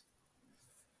viscosities.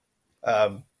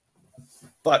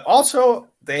 But also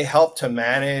they help to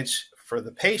manage, for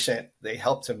the patient, they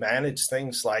help to manage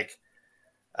things like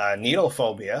needle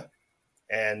phobia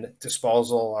and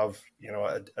disposal of,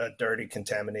 a dirty,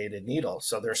 contaminated needle.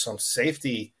 So there's some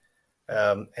safety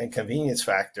and convenience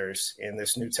factors in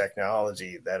this new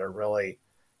technology that are really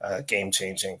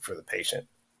game-changing for the patient.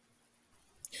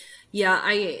 Yeah,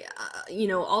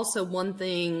 also one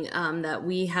thing that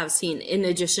we have seen, in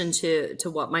addition to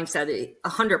what Mike said,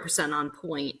 100% on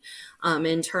point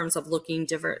in terms of looking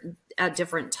at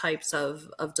different types of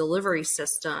delivery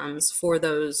systems for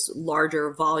those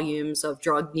larger volumes of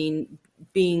drug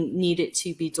being needed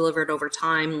to be delivered over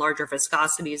time, larger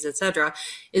viscosities, et cetera,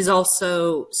 is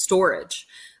also storage,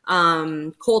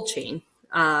 cold chain.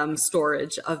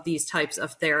 Storage of these types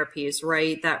of therapies,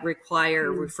 right, that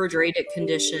require refrigerated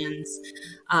conditions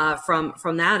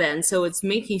from that end. So it's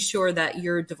making sure that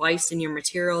your device and your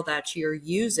material that you're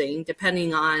using,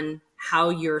 depending on how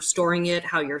you're storing it,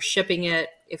 how you're shipping it,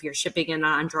 if you're shipping it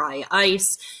on dry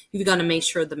ice, you've got to make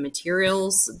sure the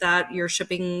materials that you're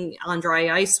shipping on dry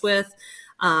ice with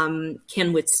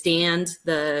can withstand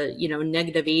the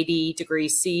negative 80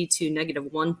 degrees C to negative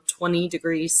 120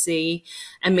 degrees C,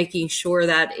 and making sure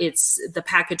that the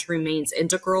package remains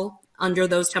integral under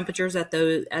those temperatures at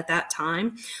that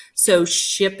time. So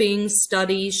shipping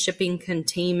studies, shipping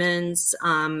containments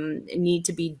need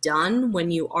to be done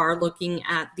when you are looking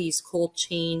at these cold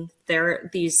chain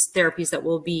these therapies that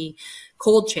will be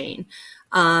cold chain.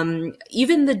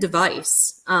 Even the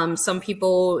device, some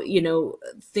people,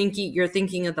 you're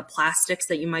thinking of the plastics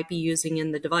that you might be using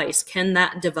in the device. Can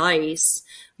that device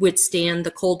withstand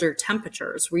the colder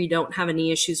temperatures where you don't have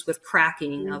any issues with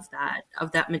cracking of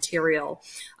that material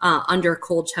under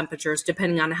cold temperatures,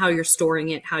 depending on how you're storing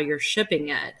it, how you're shipping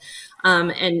it?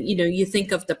 And you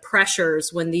think of the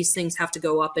pressures when these things have to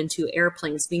go up into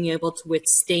airplanes, being able to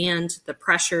withstand the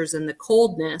pressures and the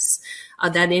coldness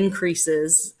that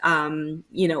increases,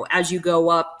 as you go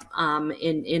up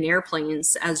in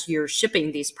airplanes as you're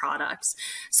shipping these products.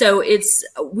 So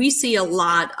we see a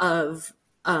lot of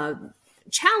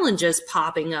challenges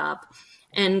popping up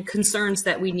and concerns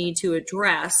that we need to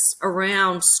address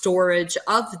around storage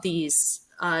of these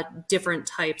different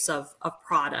types of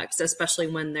products, especially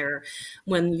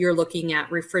when you're looking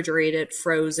at refrigerated,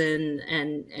 frozen,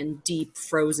 and deep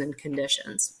frozen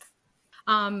conditions.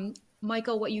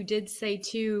 Michael, what you did say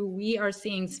too, we are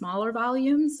seeing smaller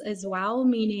volumes as well,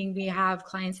 meaning we have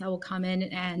clients that will come in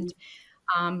and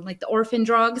like the orphan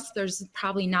drugs, there's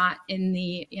probably not in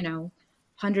the,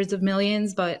 hundreds of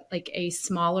millions, but like a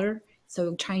smaller.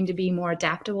 So trying to be more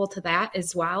adaptable to that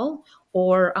as well,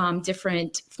 or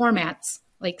different formats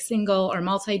like single or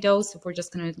multi-dose. If we're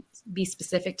just going to be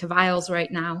specific to vials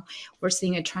right now, we're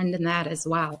seeing a trend in that as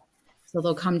well. So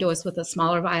they'll come to us with a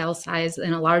smaller vial size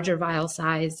and a larger vial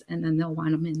size, and then they'll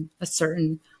want them in a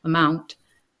certain amount.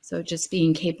 So just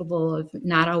being capable of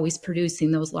not always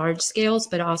producing those large scales,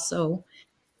 but also,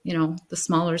 the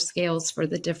smaller scales for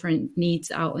the different needs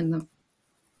out in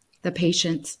the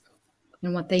patients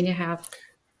and what they have.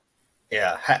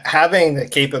 Yeah, having the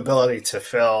capability to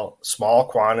fill small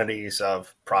quantities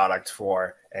of product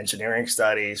for engineering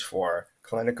studies, for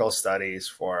clinical studies,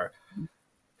 for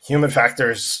human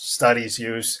factors studies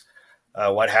use,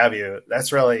 what have you,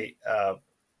 that's really a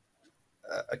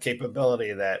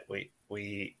capability that we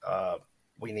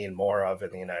need more of in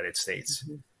the United States.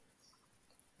 Mm-hmm.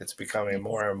 It's becoming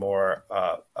more and more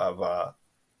of a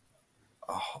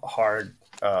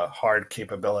hard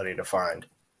capability to find.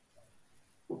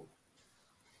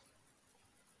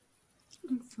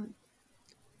 Excellent.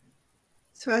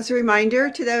 So as a reminder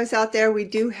to those out there, we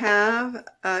do have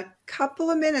a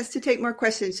couple of minutes to take more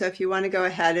questions. So if you want to go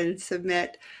ahead and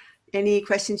submit any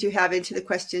questions you have into the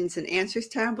questions and answers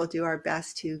tab, we'll do our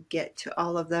best to get to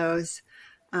all of those.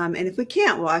 And if we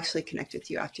can't, we'll actually connect with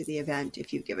you after the event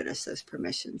if you've given us those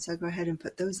permissions. So go ahead and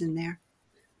put those in there.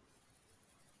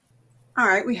 All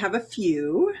right, we have a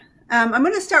few. I'm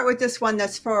going to start with this one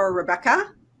that's for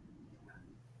Rebecca.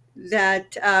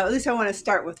 At least I want to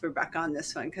start with Rebecca on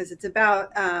this one because it's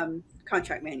about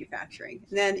contract manufacturing.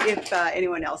 And then if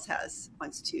anyone else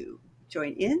wants to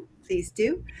join in, please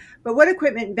do. But what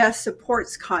equipment best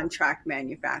supports contract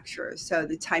manufacturers? So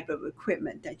the type of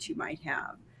equipment that you might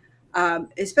have,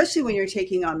 especially when you're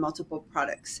taking on multiple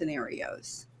product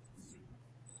scenarios.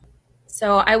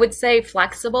 So I would say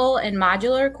flexible and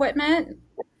modular equipment.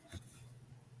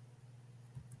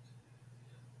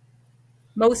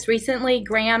 Most recently,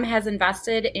 Graham has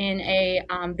invested in a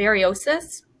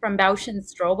Variosis from Bausch and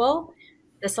Strobel.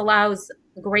 This allows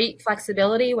great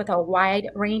flexibility with a wide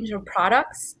range of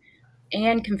products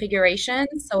and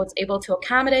configurations. So it's able to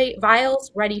accommodate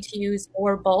vials, ready to use,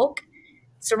 or bulk,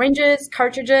 syringes,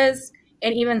 cartridges,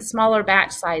 and even smaller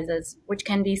batch sizes, which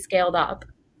can be scaled up.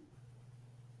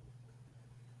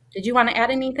 Did you want to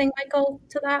add anything, Michael,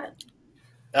 to that?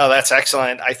 No, that's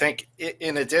excellent. I think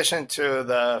in addition to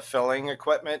the filling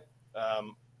equipment,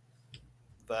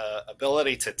 the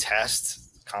ability to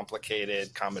test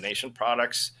complicated combination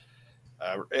products,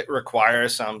 it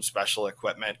requires some special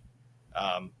equipment,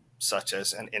 such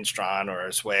as an Instron or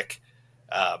a Zwick,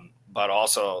 but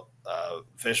also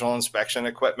visual inspection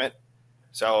equipment.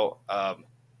 So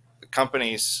the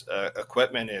company's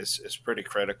equipment is pretty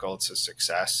critical to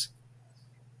success.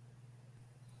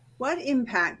 What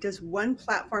impact does one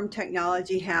platform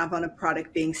technology have on a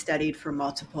product being studied for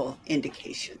multiple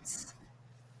indications?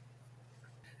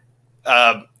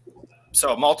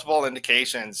 So multiple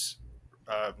indications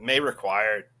may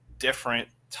require different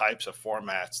types of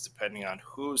formats depending on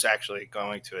who's actually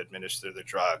going to administer the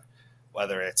drug,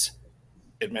 whether it's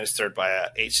administered by a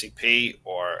HCP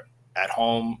or at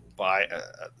home by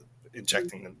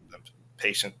injecting the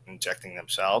patient injecting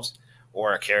themselves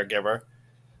or a caregiver.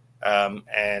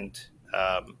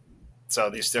 So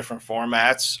these different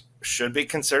formats should be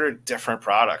considered different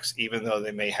products, even though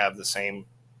they may have the same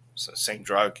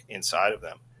drug inside of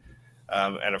them.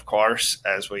 And of course,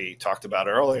 as we talked about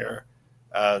earlier,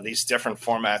 these different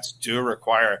formats do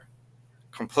require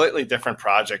completely different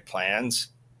project plans,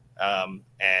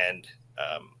 and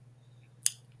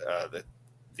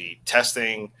the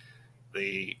testing,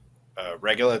 the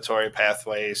regulatory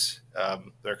pathways,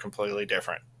 they're completely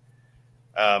different.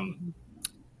 And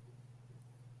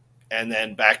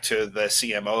then back to the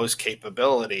CMO's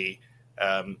capability,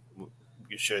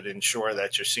 you should ensure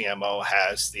that your CMO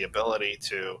has the ability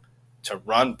to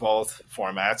run both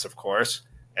formats, of course,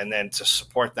 and then to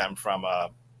support them from a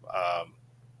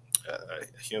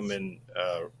human,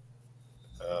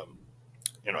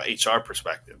 HR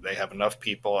perspective. They have enough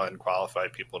people and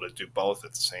qualified people to do both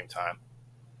at the same time.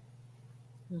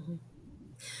 Mm-hmm.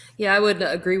 Yeah, I would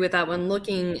agree with that. When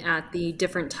looking at the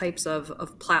different types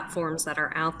of platforms that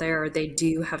are out there, they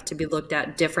do have to be looked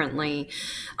at differently.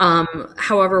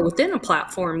 However, within a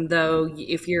platform, though,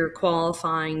 if you're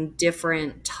qualifying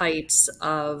different types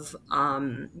of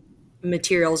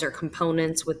materials or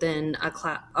components within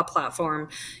a platform,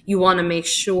 you want to make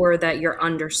sure that you're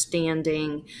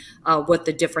understanding what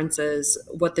the differences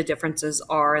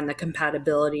are and the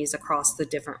compatibilities across the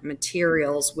different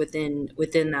materials within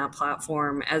that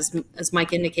platform. As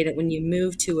Mike indicated, when you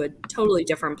move to a totally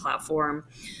different platform,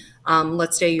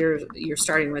 let's say you're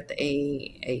starting with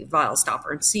a vial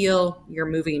stopper and seal, you're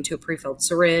moving into a prefilled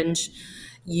syringe.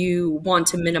 You want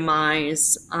to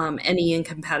minimize any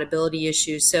incompatibility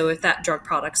issues. So if that drug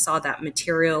product saw that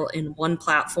material in one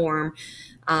platform,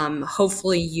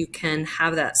 hopefully you can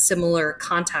have that similar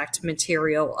contact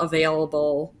material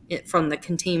available from the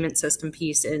containment system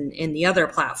piece in the other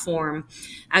platform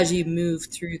as you move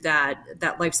through that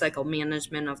life cycle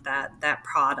management of that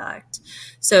product.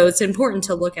 So it's important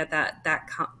to look at that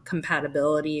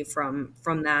compatibility from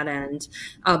that end.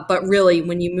 But really,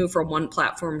 when you move from one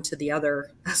platform to the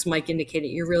other, as Mike indicated,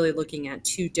 you're really looking at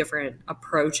two different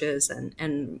approaches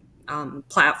and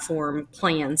platform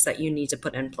plans that you need to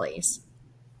put in place.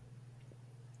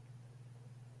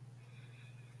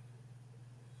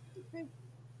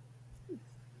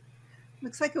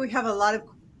 Looks like we have a lot of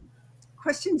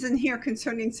questions in here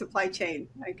concerning supply chain.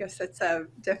 I guess that's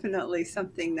definitely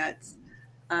something that's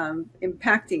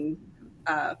impacting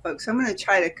folks. So I'm going to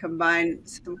try to combine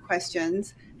some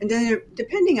questions. And then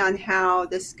depending on how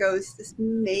this goes, this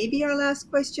may be our last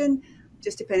question,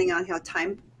 just depending on how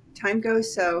time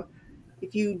goes. So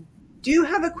if you do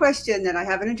have a question that I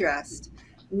haven't addressed,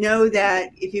 know that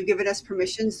if you've given us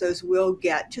permissions, those will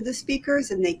get to the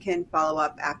speakers and they can follow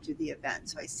up after the event.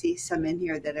 So I see some in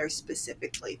here that are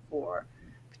specifically for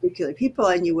particular people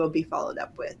and you will be followed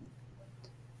up with.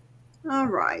 All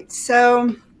right,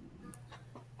 so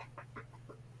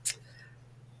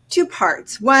two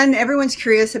parts. One, everyone's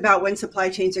curious about when supply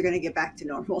chains are going to get back to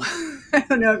normal. I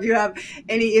don't know if you have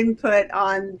any input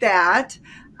on that.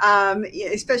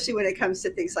 Especially when it comes to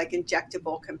things like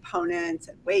injectable components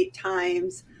and wait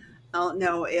times. I don't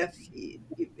know if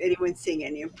anyone's seeing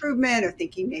any improvement or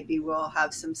thinking maybe we'll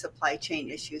have some supply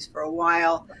chain issues for a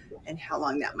while and how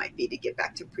long that might be to get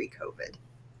back to pre-COVID.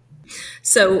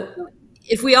 So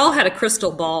if we all had a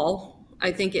crystal ball,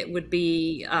 I think it would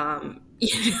be,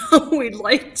 we'd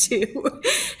like to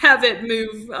have it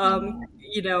move,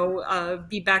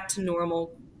 be back to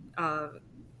normal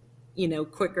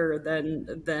quicker than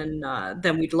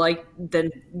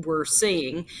we're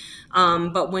seeing.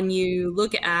 But when you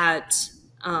look at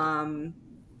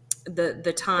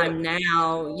the time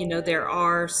now,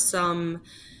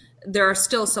 there are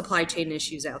still supply chain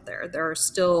issues out there. There are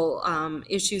still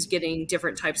issues getting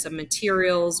different types of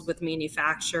materials with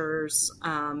manufacturers,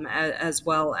 as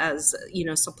well as,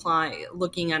 supply,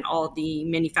 looking at all the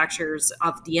manufacturers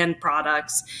of the end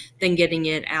products, then getting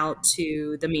it out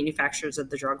to the manufacturers of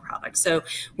the drug products. So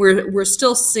we're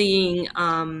still seeing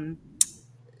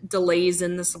delays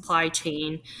in the supply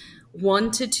chain,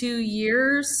 1 to 2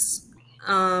 years.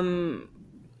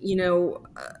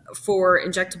 For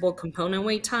injectable component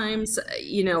wait times,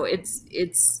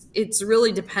 it's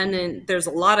really dependent. There's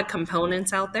a lot of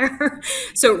components out there.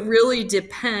 So it really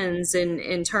depends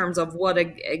in terms of what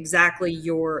exactly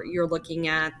you're looking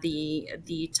at,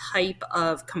 the type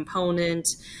of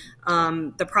component,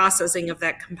 the processing of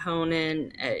that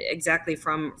component, exactly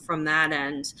from that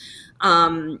end.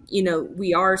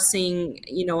 We are seeing,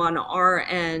 on our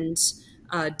end,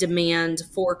 demand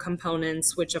for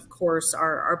components, which of course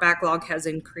our backlog has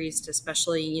increased,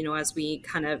 especially as we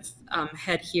kind of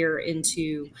head here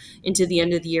into the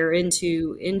end of the year,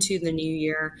 into the new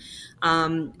year.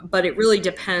 But it really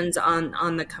depends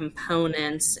on the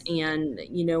components and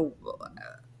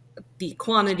the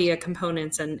quantity of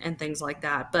components and things like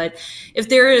that. But if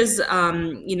there is,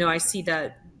 I see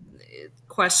that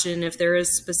question. If there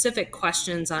is specific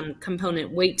questions on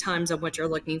component wait times and what you're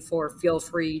looking for, feel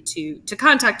free to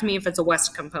contact me if it's a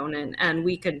West component, and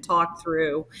we can talk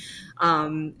through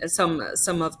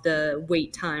some of the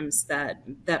wait times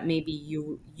that maybe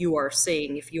you are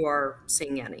seeing, if you are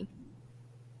seeing any.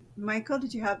 Michael,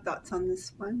 did you have thoughts on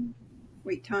this one?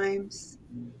 Wait times?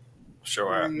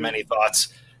 Sure, many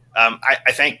thoughts.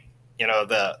 I think,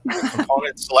 the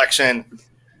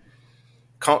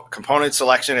component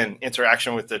selection and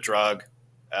interaction with the drug,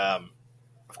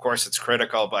 of course, it's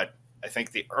critical, but I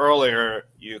think the earlier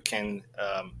you can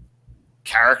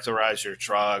characterize your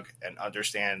drug and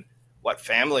understand what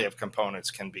family of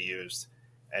components can be used,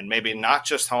 and maybe not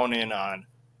just hone in on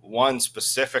one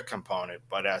specific component,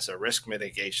 but as a risk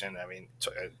mitigation. I mean,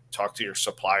 talk to your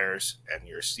suppliers and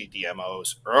your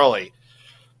CDMOs early,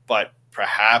 but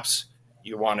perhaps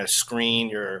you want to screen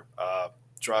your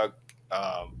drug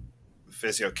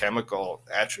physiochemical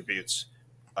attributes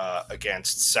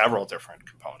against several different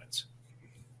components.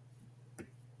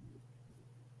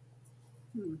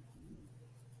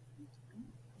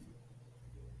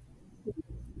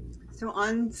 So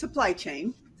on supply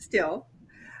chain still,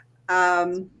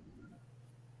 how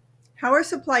are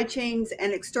supply chains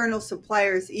and external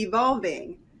suppliers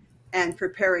evolving and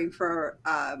preparing for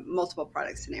multiple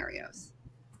product scenarios?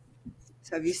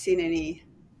 So have you seen any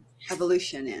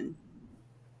evolution in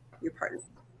your partner?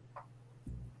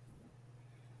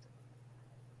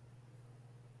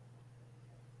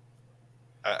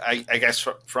 I guess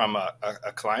from a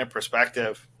client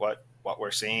perspective, what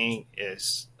we're seeing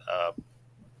is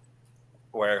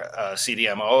where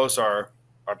CDMOs are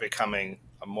becoming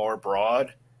more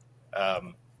broad.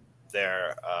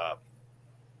 They're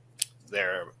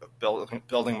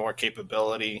building more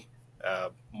capability,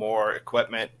 more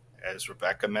equipment, as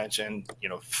Rebecca mentioned,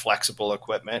 flexible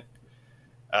equipment,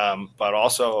 but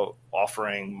also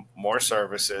offering more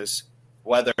services,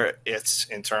 whether it's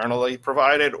internally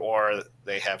provided or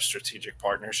they have strategic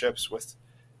partnerships with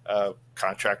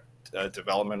contract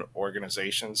development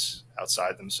organizations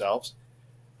outside themselves.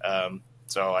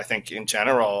 So I think in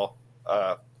general,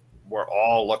 we're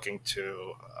all looking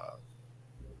to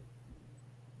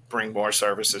bring more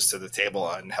services to the table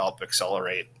and help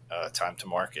accelerate time to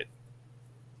market.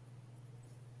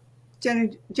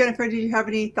 Jennifer, did you have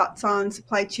any thoughts on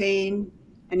supply chain?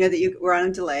 I know that you were on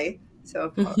a delay,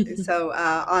 so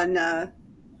on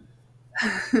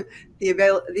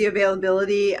the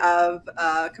availability of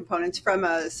components from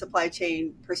a supply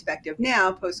chain perspective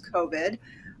now, post-COVID,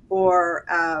 or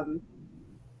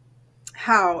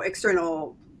how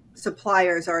external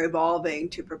suppliers are evolving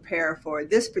to prepare for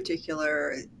this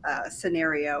particular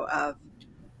scenario of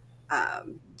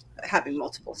having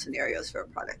multiple scenarios for a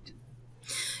product.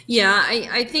 Yeah,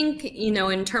 I think,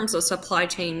 in terms of supply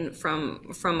chain from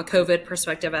a COVID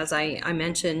perspective, as I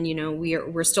mentioned,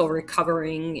 we're still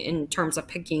recovering in terms of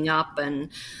picking up and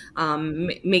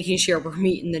making sure we're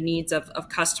meeting the needs of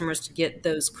customers to get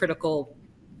those critical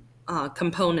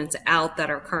components out that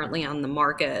are currently on the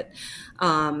market,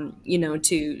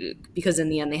 because in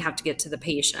the end they have to get to the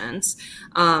patients.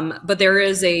 But there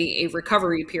is a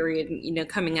recovery period,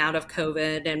 coming out of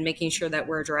COVID, and making sure that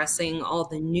we're addressing all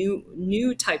the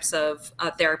new types of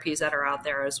therapies that are out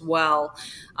there as well,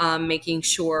 making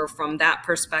sure from that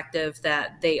perspective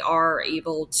that they are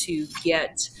able to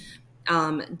get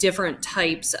different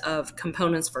types of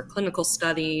components for clinical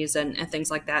studies and things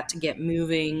like that to get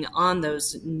moving on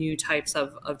those new types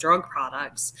of drug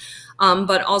products.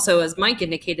 But also, as Mike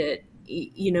indicated,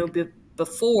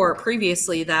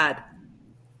 previously, that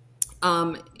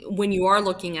when you are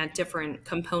looking at different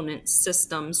component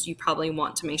systems, you probably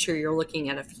want to make sure you're looking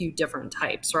at a few different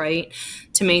types, right?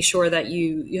 To make sure that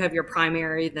you have your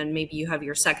primary, then maybe you have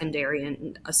your secondary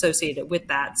and associated with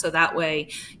that. So that way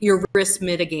you're risk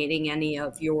mitigating any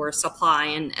of your supply.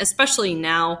 And especially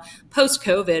now,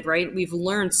 post-COVID, right? We've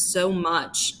learned so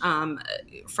much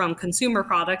from consumer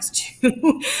products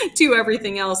to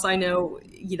everything else. I know,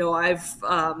 I've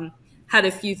had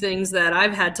a few things that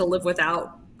I've had to live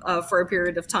without for a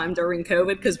period of time during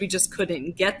COVID because we just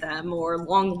couldn't get them, or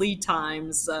long lead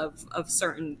times of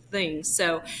certain things.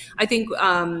 So I think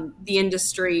the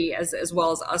industry, as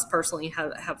well as us personally,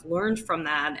 have learned from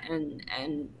that, and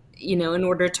in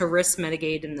order to risk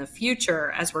mitigate in the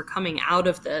future as we're coming out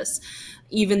of this,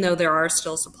 even though there are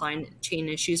still supply chain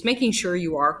issues, making sure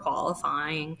you are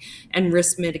qualifying and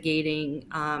risk mitigating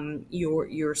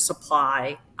your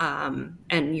supply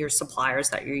and your suppliers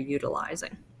that you're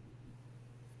utilizing.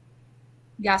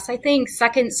 Yes, I think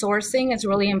second sourcing is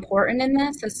really important in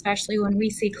this, especially when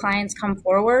we see clients come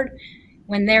forward.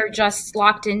 When they're just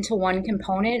locked into one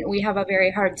component, we have a very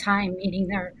hard time meeting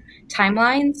their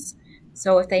timelines.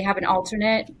 So if they have an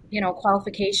alternate,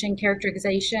 qualification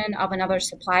characterization of another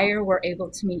supplier, we're able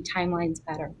to meet timelines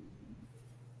better.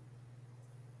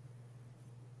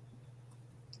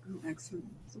 Oh, excellent.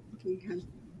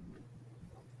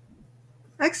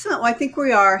 Excellent. Well, I think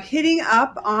we are hitting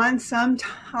up on some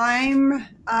time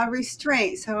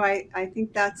restraint. So I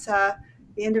think that's the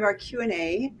end of our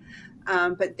Q&A.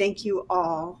 But thank you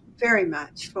all very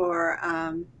much for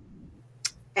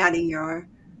adding your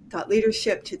thought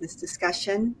leadership to this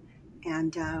discussion.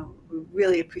 And we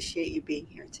really appreciate you being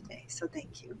here today. So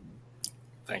thank you.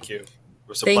 Thank you. It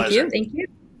was a Thank pleasure. you. Thank you.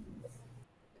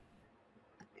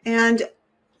 And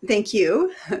thank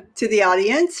you to the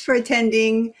audience for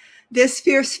attending this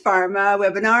Fierce Pharma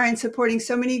webinar and supporting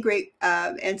so many great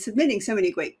and submitting so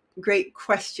many great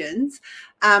questions.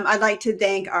 I'd like to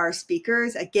thank our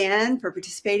speakers again for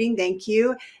participating. Thank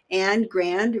you. And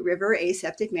Grand River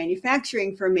Aseptic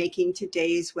Manufacturing for making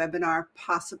today's webinar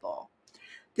possible.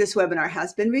 This webinar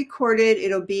has been recorded.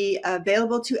 It'll be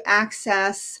available to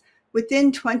access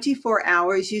within 24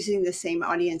 hours using the same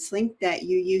audience link that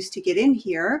you used to get in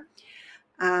here.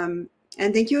 And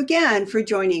thank you again for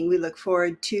joining. We look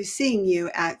forward to seeing you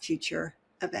at future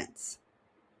events.